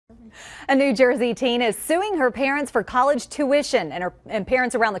A New Jersey teen is suing her parents for college tuition, and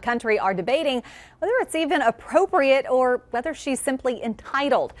parents around the country are debating whether it's even appropriate or whether she's simply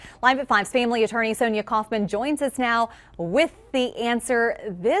entitled. Live at 5's family attorney Sonya Coffman joins us now with the answer.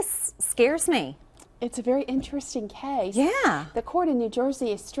 This scares me. It's a very interesting case. Yeah. The court in New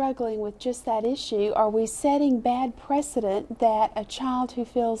Jersey is struggling with just that issue. Are we setting bad precedent that a child who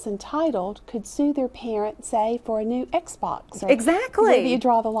feels entitled could sue their parent, say, for a new Xbox? Exactly. Where do you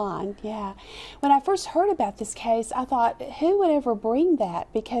draw the line? Yeah. When I first heard about this case, I thought, who would ever bring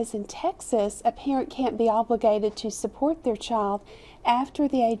that? Because in Texas, a parent can't be obligated to support their child after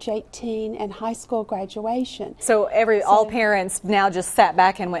the age 18 and high school graduation. So all parents now just sat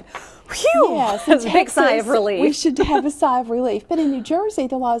back and went, phew, yes, a big sigh of relief. We should have a sigh of relief. But in New Jersey,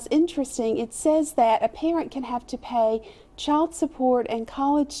 the law is interesting. It says that a parent can have to pay child support and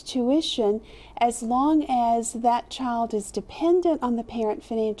college tuition as long as that child is dependent on the parent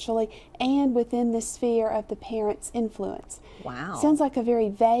financially and within the sphere of the parent's influence. Wow. Sounds like a very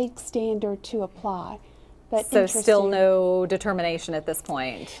vague standard to apply. But so still no determination at this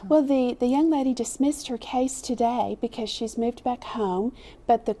point? Well, the young lady dismissed her case today because she's moved back home,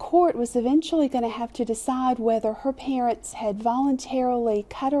 but the court was eventually going to have to decide whether her parents had voluntarily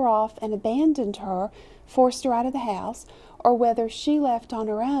cut her off and abandoned her, forced her out of the house, or whether she left on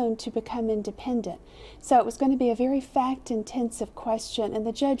her own to become independent. So it was going to be a very fact-intensive question, and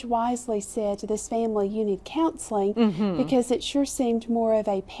the judge wisely said to this family, you need counseling, because it sure seemed more of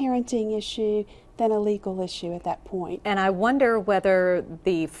a parenting issue than a legal issue at that point. And I wonder whether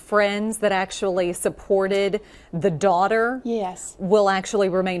the friends that actually supported the daughter will actually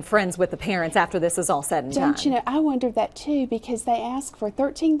remain friends with the parents after this is all said and done. Don't you know, I wondered that too, because they asked for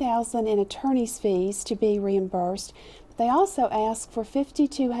 $13,000 in attorney's fees to be reimbursed. They also asked for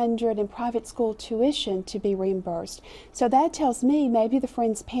 $5,200 in private school tuition to be reimbursed. So that tells me maybe the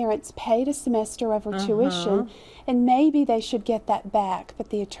friend's parents paid a semester of her tuition, and maybe they should get that back.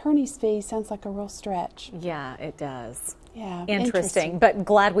 But the attorney's fee sounds like a real stretch. Yeah, it does. Yeah, interesting. But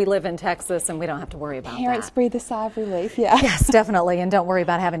glad we live in Texas and we don't have to worry about Parents that. Breathe a sigh of relief. Yeah. Yes, definitely. And don't worry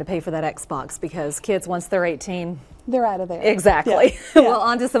about having to pay for that Xbox, because kids, once they're 18, they're out of there. Exactly. Yeah. Well,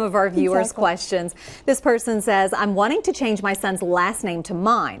 on to some of our viewers' questions. This person says, I'm wanting to change my son's last name to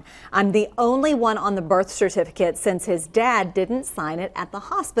mine. I'm the only one on the birth certificate since his dad didn't sign it at the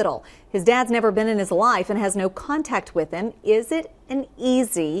hospital. His dad's never been in his life and has no contact with him. Is it an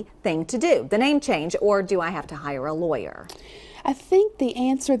easy thing to do, the name change, or do I have to hire a lawyer? I think the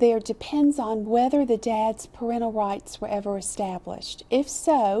answer there depends on whether the dad's parental rights were ever established. If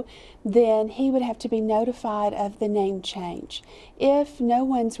so, then he would have to be notified of the name change. If no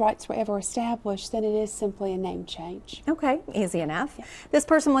one's rights were ever established, then it is simply a name change. Okay, easy enough. Yeah. This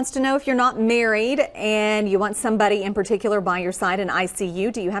person wants to know, if you're not married and you want somebody in particular by your side in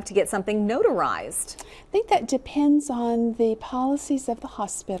ICU, do you have to get something notarized? I think that depends on the policies of the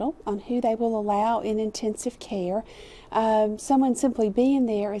hospital, on who they will allow in intensive care. Someone simply being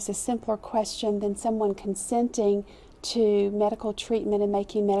there is a simpler question than someone consenting to medical treatment and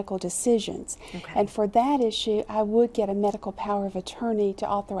making medical decisions. Okay. And for that issue, I would get a medical power of attorney to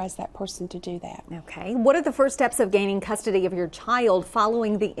authorize that person to do that. Okay. What are the first steps of gaining custody of your child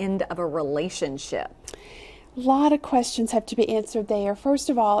following the end of a relationship? A lot of questions have to be answered there. First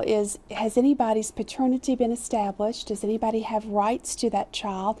of all, has anybody's paternity been established? Does anybody have rights to that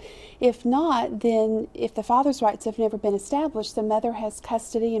child? If not, then if the father's rights have never been established, the mother has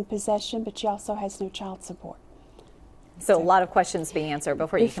custody and possession, but she also has no child support. So a lot of questions to be answered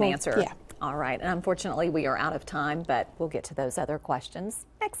before you can answer. Yeah. All right. And unfortunately, we are out of time, but we'll get to those other questions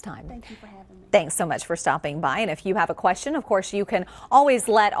next time. Thank you for having me. Thanks so much for stopping by. And if you have a question, of course, you can always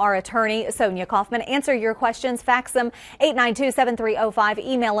let our attorney, Sonya Coffman, answer your questions. Fax them 892-7305.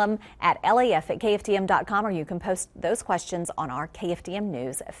 Email them at laf@kftm.com, or you can post those questions on our KFDM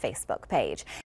News Facebook page.